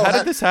 How did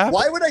this happen?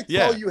 Why would I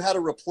tell you how to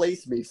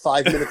replace me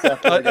 5 minutes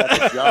after I got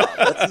the job?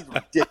 That's a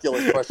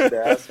ridiculous question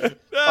to ask.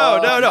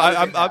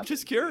 No. I'm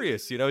just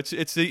curious.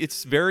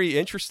 It's very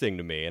interesting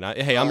to me. And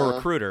I'm a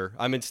recruiter.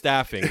 I'm in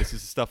staffing. This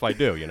is the stuff I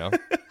do.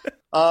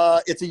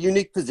 It's a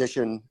unique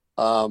position.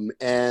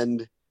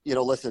 And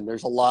listen,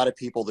 there's a lot of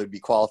people that would be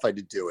qualified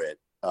to do it.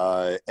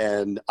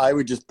 And I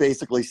would just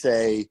basically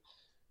say,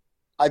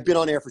 I've been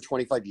on air for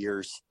 25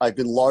 years. I've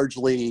been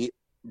largely,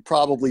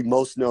 probably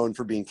most known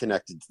for being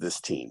connected to this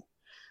team.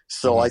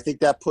 So I think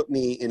that put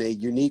me in a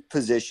unique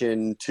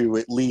position to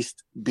at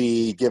least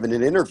be given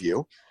an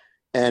interview.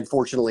 And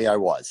fortunately, I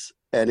was.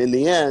 And in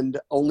the end,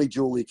 only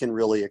Julie can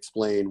really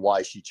explain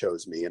why she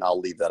chose me, and I'll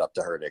leave that up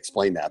to her to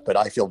explain that. But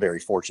I feel very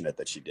fortunate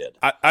that she did.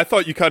 I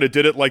thought you kind of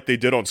did it like they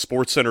did on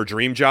SportsCenter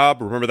Dream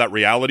Job. Remember that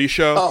reality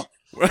show? Oh,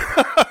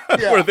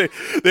 yeah. Where they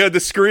had the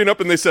screen up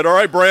and they said, all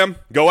right, Bram,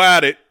 go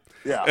at it.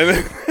 Yeah. And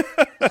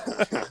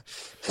then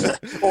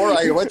or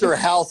I went to her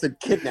house and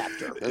kidnapped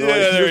her. And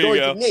there you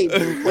go. To name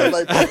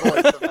play-by-play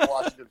voice of the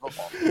Washington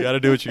football team. You got to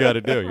do what you got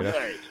to do,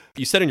 Right.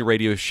 You said in your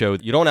radio show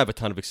you don't have a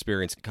ton of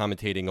experience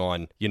commentating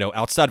on,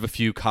 outside of a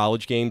few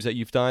college games that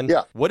you've done.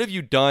 Yeah. What have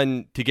you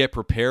done to get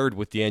prepared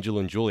with D'Angelo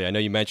and Julie? I know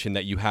you mentioned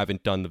that you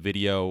haven't done the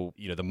video,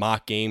 the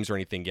mock games or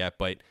anything yet,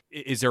 but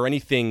is there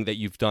anything that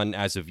you've done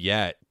as of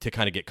yet to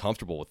kind of get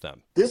comfortable with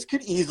them? This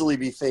could easily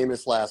be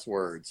famous last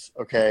words,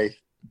 okay?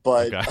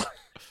 But okay.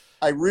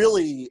 I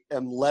really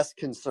am less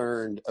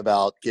concerned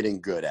about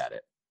getting good at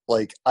it.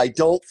 Like, I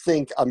don't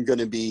think I'm going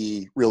to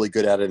be really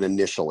good at it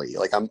initially.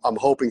 Like, I'm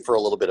hoping for a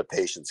little bit of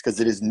patience because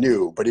it is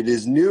new, but it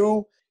is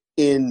new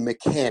in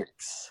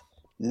mechanics,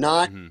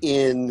 not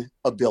in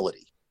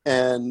ability.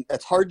 And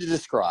it's hard to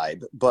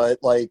describe, but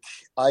like,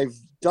 I've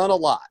done a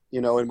lot,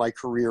 in my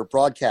career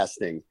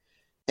broadcasting.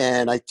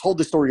 And I told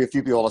this story to a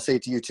few people. I'll say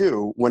it to you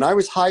too. When I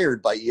was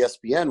hired by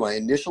ESPN, when I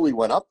initially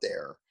went up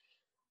there,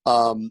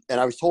 and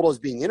I was told I was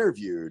being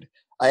interviewed,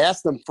 I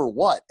asked them for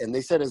what, and they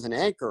said as an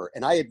anchor,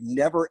 and I had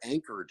never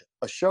anchored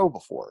a show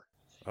before.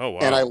 Oh, wow.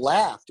 And I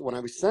laughed when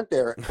I was sent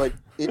there, but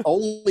it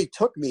only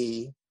took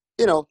me,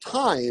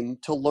 time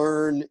to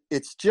learn.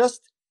 It's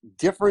just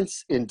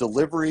difference in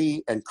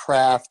delivery and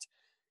craft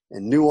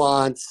and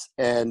nuance.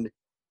 And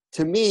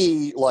to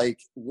me,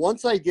 like,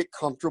 once I get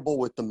comfortable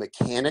with the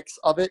mechanics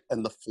of it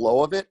and the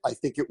flow of it, I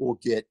think it will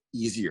get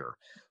easier.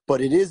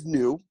 But it is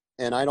new.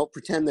 And I don't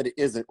pretend that it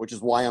isn't, which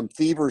is why I'm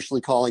feverishly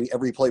calling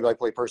every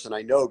play-by-play person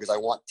I know because I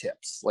want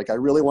tips. Like, I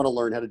really want to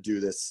learn how to do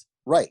this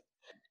right.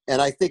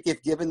 And I think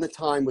if given the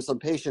time with some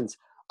patience,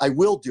 I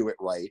will do it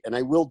right and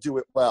I will do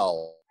it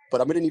well. But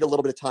I'm going to need a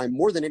little bit of time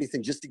more than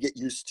anything just to get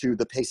used to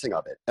the pacing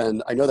of it.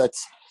 And I know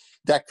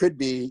that could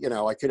be,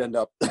 I could end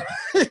up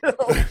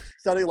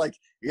sounding like,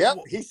 yeah,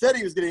 he said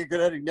he was going to get good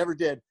at it. He never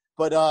did.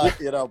 But,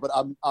 but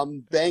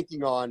I'm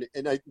banking on,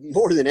 and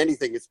more than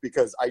anything, it's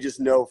because I just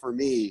know for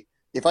me,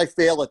 if I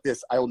fail at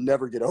this, I will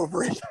never get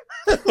over it.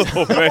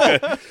 Oh, man.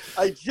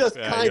 I just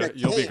kind of can't.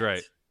 You'll be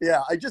great.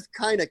 Yeah, I just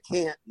kind of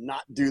can't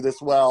not do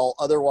this well.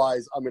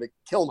 Otherwise, I'm going to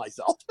kill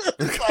myself.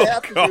 I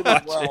have to do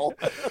this well.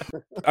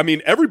 I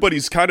mean,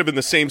 everybody's kind of in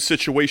the same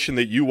situation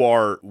that you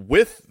are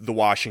with the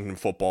Washington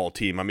football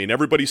team. I mean,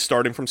 everybody's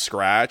starting from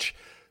scratch.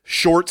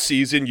 Short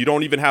season, you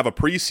don't even have a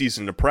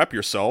preseason to prep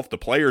yourself. The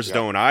players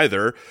don't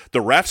either. The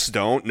refs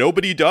don't.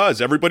 Nobody does.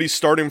 Everybody's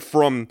starting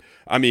from,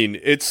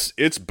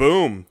 it's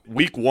boom.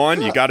 Week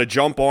one, you got to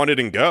jump on it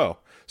and go.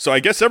 So I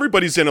guess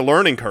everybody's in a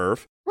learning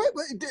curve. Right,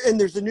 and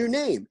there's a new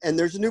name, and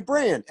there's a new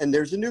brand, and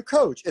there's a new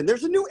coach, and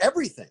there's a new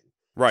everything.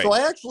 Right. So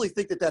I actually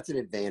think that that's an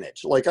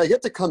advantage. Like, I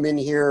get to come in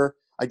here.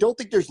 I don't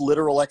think there's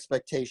literal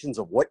expectations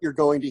of what you're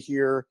going to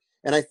hear,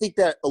 and I think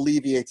that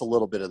alleviates a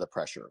little bit of the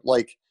pressure.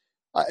 Like,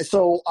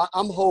 so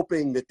I'm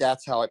hoping that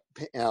that's how it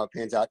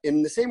pans out.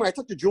 In the same way, I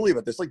talked to Julie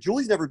about this. Like,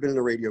 Julie's never been in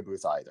a radio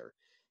booth either.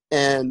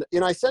 And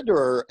I said to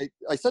her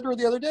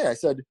the other day, I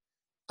said,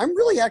 I'm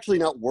really actually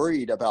not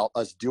worried about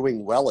us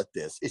doing well at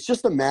this. It's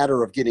just a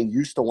matter of getting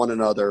used to one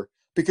another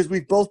because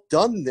we've both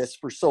done this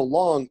for so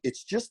long.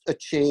 It's just a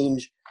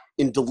change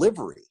in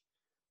delivery.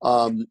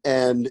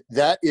 And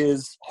that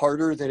is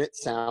harder than it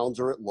sounds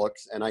or it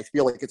looks. And I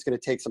feel like it's going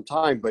to take some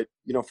time. But,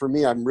 for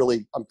me, I'm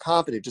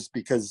confident just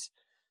because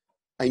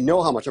I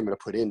know how much I'm going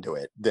to put into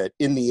it, that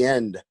in the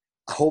end,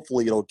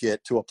 hopefully it'll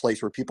get to a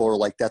place where people are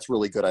like, that's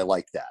really good. I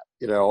like that,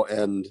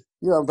 and,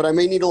 but I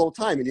may need a little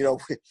time. And,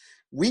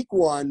 week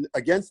 1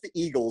 against the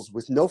Eagles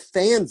with no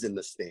fans in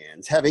the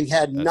stands, having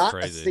had not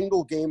a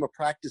single game of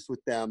practice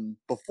with them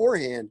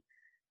beforehand,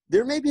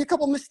 there may be a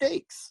couple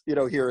mistakes,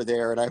 here or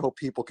there. And I hope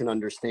people can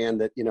understand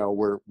that,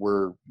 we're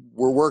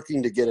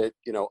working to get it,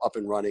 up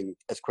and running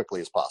as quickly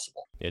as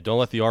possible. Yeah. Don't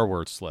let the R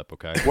word slip.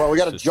 Okay. Well, we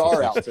got a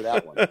jar out for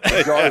that one.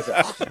 The jar's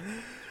out.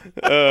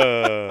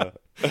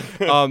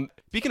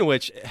 Speaking of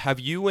which, have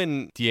you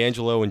and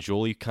D'Angelo and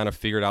Julie kind of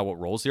figured out what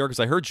roles they are?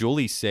 Because I heard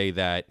Julie say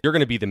that you're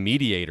going to be the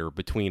mediator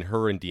between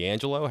her and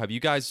D'Angelo. Have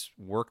you guys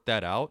worked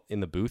that out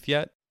in the booth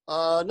yet?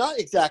 Not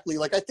exactly.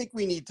 I think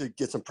we need to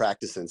get some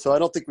practice in. So I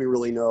don't think we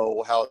really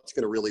know how it's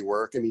going to really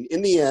work. I mean,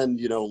 in the end,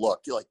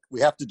 look,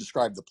 we have to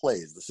describe the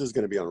plays. This is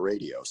going to be on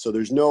radio. So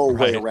there's no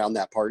way around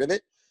that part of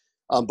it.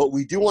 But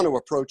we do want to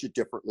approach it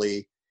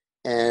differently.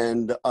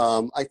 And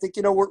I think,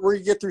 we're going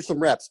to get through some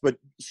reps, but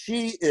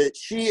she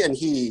and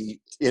he,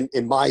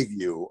 in my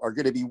view, are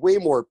going to be way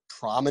more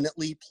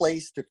prominently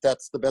placed, if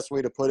that's the best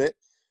way to put it.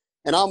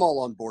 And I'm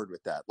all on board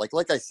with that.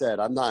 Like I said,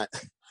 I'm not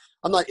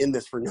in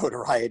this for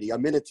notoriety.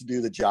 I'm in it to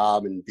do the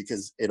job and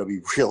because it'll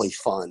be really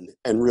fun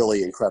and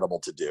really incredible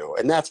to do.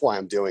 And that's why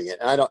I'm doing it.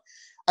 And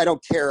I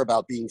don't care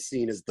about being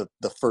seen as the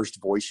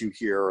first voice you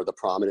hear or the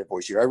prominent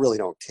voice you hear. I really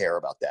don't care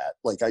about that.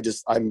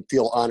 I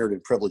feel honored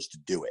and privileged to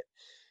do it.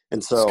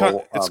 And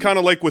so it's kind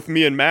of like with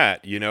me and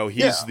Matt,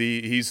 he's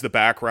the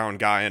background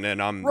guy, and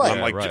I'm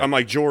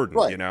like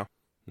Jordan,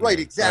 Right,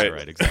 exactly.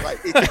 Right, exactly. Right.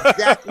 It's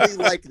exactly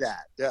like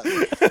that. Yeah.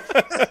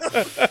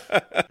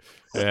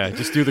 Yeah,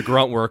 just do the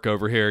grunt work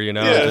over here, and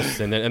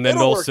then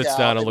Noel sits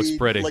down and looks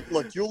pretty.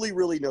 Look, Julie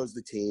really knows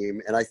the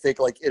team, and I think,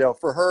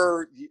 for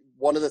her,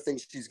 one of the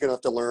things she's going to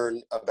have to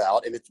learn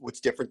about, and it's what's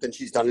different than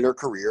she's done in her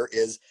career,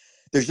 is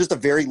there's just a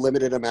very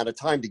limited amount of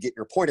time to get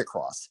your point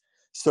across.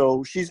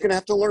 So she's going to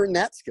have to learn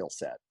that skill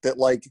set, that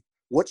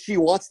what she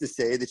wants to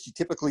say that she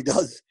typically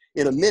does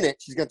in a minute,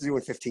 she's got to do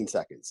in 15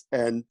 seconds.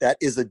 And that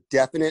is a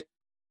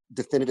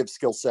definitive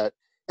skill set.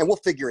 And we'll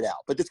figure it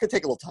out. But it's going to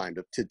take a little time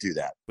to do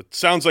that. It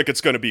sounds like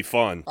it's going to be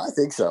fun. I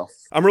think so.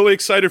 I'm really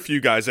excited for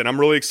you guys, and I'm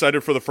really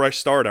excited for the fresh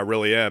start. I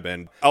really am.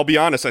 And I'll be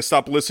honest, I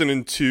stopped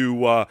listening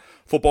to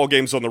football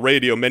games on the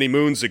radio many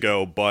moons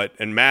ago,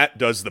 and Matt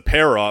does the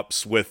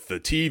pair-ups with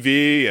the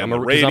TV and the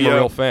radio. I'm a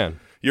real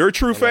fan. You're a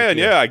true fan,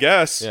 I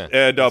guess. Yeah,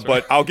 and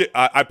but right.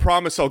 I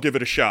promise I'll give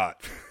it a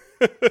shot.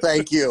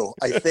 Thank you.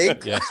 I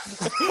think. Yeah.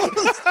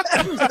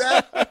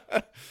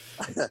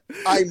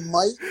 I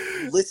might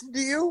listen to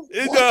you.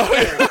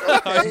 Okay.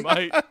 I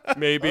might,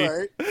 maybe.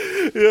 Right.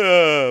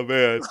 Yeah,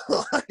 man.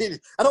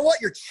 I don't want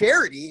your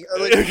charity.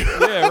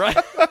 Yeah, right.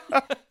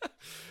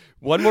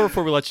 One more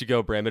before we let you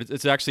go, Bram.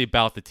 It's actually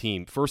about the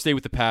team. First day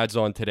with the pads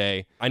on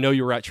today. I know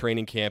you were at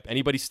training camp.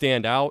 Anybody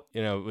stand out,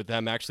 with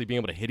them actually being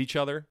able to hit each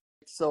other?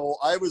 So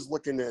I was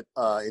looking at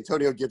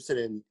Antonio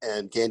Gibson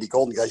and Gandy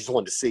Golden because I just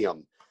wanted to see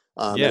them.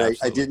 And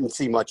I didn't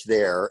see much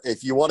there.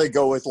 If you want to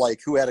go with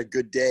who had a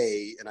good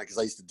day, and because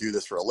I used to do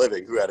this for a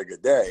living, who had a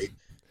good day,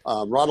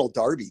 Ronald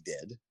Darby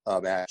did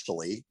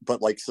actually.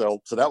 But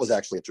so that was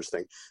actually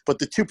interesting. But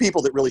the two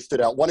people that really stood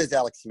out, one is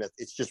Alex Smith.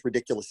 It's just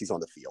ridiculous he's on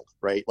the field,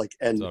 right?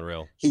 And it's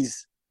unreal.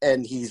 He's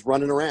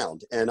running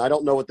around, and I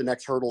don't know what the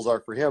next hurdles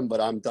are for him, but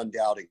I'm done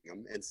doubting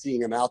him. And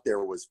seeing him out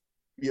there was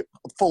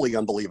fully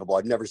unbelievable.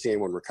 I've never seen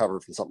anyone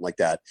recover from something like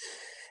that.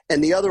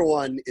 And the other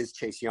one is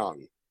Chase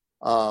Young.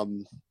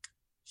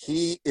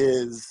 He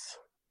is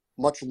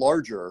much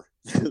larger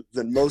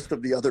than most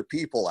of the other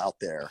people out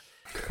there.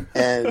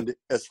 And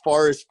as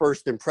far as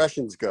first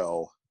impressions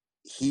go,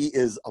 he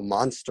is a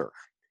monster.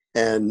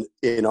 And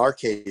in our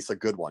case, a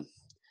good one.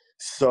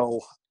 So,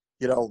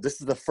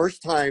 this is the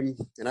first time,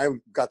 and I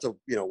got to,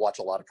 watch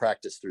a lot of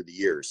practice through the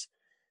years.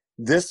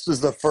 This was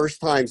the first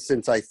time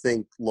since I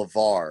think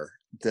LeVar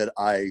that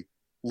I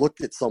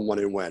looked at someone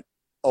and went,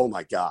 oh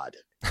my God,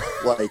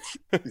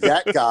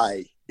 that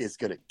guy is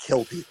going to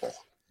kill people.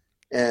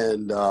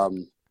 And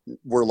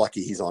we're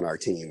lucky he's on our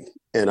team.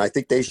 And I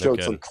think they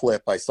showed some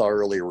clip I saw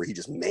earlier where he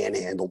just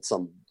manhandled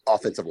some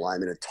offensive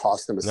lineman and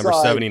tossed him aside. Number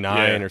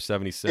 79 or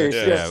 76. It's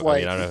just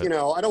I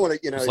don't want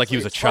to, It's like he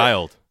was a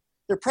child.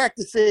 They're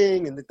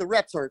practicing and the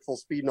reps aren't full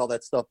speed and all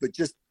that stuff. But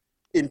just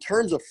in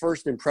terms of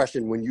first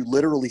impression, when you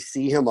literally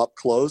see him up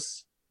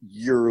close,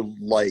 you're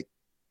like,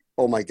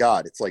 oh my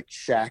God, it's like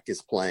Shaq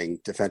is playing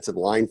defensive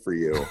line for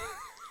you.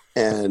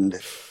 And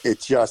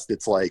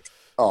it's like,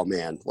 oh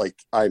man,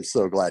 I'm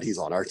so glad he's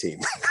on our team.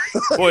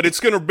 Well, it's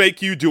going to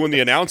make you doing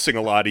the announcing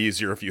a lot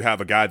easier if you have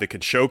a guy that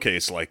can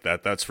showcase like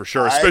that. That's for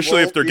sure.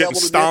 Especially if they're getting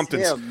stomped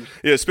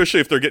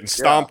especially if they're getting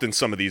stomped in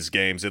some of these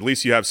games. At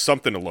least you have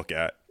something to look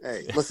at.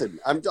 Hey, listen,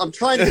 I'm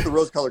trying to get the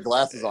rose-colored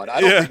glasses on.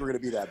 I don't think we're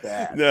going to be that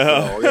bad.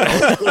 No.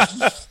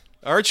 So,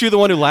 Aren't you the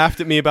one who laughed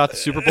at me about the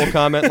Super Bowl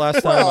comment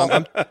last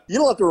time? You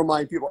don't have to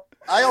remind people.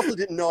 I also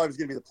didn't know I was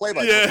going to be the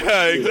play-by-play.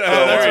 Yeah,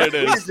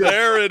 exactly.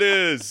 There it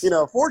is.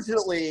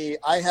 Fortunately,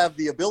 I have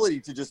the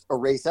ability to just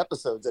erase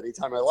episodes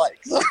anytime I like.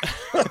 So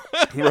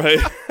right.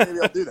 maybe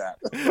I'll do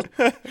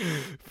that.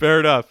 Fair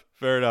enough.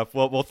 Fair enough.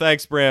 Well,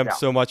 thanks, Bram,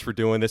 so much for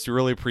doing this. We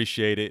really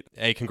appreciate it.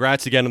 Hey,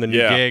 congrats again on the new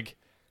gig,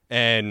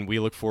 and we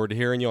look forward to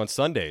hearing you on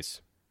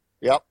Sundays.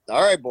 Yep.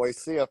 All right, boys.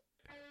 See ya.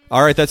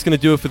 All right, that's going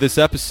to do it for this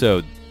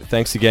episode.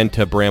 Thanks again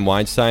to Bram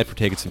Weinstein for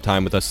taking some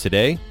time with us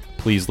today.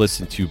 Please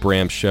listen to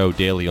Bram's show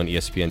daily on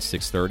ESPN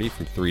 630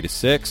 from 3 to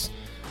 6.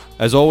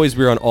 As always,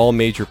 we're on all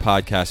major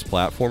podcast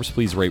platforms.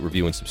 Please rate,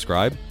 review, and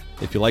subscribe.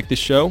 If you like this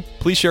show,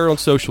 please share it on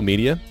social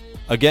media.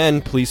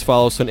 Again, please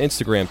follow us on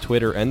Instagram,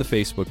 Twitter, and the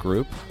Facebook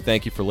group.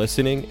 Thank you for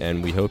listening,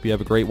 and we hope you have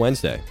a great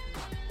Wednesday.